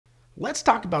let's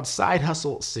talk about side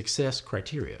hustle success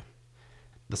criteria.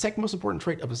 The second most important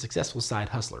trait of a successful side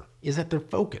hustler is that they're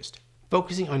focused.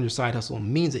 Focusing on your side hustle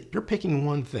means that you're picking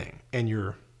one thing and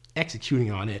you're executing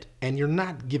on it and you're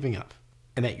not giving up,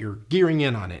 and that you're gearing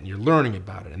in on it and you're learning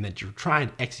about it and that you're trying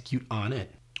to execute on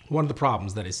it. One of the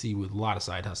problems that I see with a lot of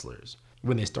side hustlers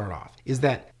when they start off is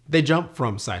that they jump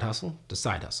from side hustle to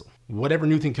side hustle. Whatever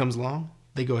new thing comes along,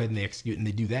 they go ahead and they execute and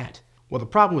they do that. Well, the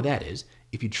problem with that is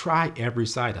if you try every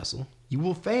side hustle, you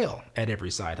will fail at every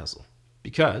side hustle,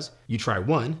 because you try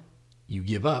one, you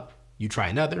give up, you try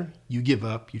another, you give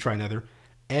up, you try another.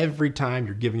 Every time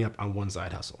you're giving up on one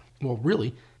side hustle. Well,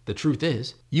 really, the truth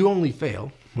is you only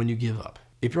fail when you give up.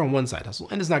 If you're on one side hustle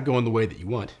and it's not going the way that you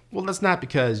want, well, that's not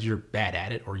because you're bad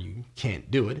at it or you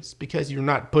can't do it. It's because you're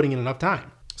not putting in enough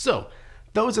time. So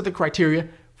those are the criteria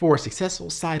for a successful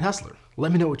side hustler.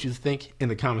 Let me know what you think in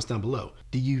the comments down below.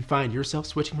 Do you find yourself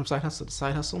switching from side hustle to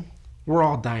side hustle? We're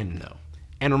all dying to know.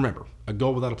 And remember, a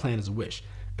goal without a plan is a wish.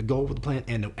 A goal with a plan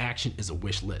and no action is a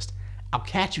wish list. I'll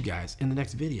catch you guys in the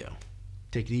next video.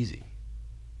 Take it easy.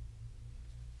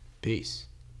 Peace.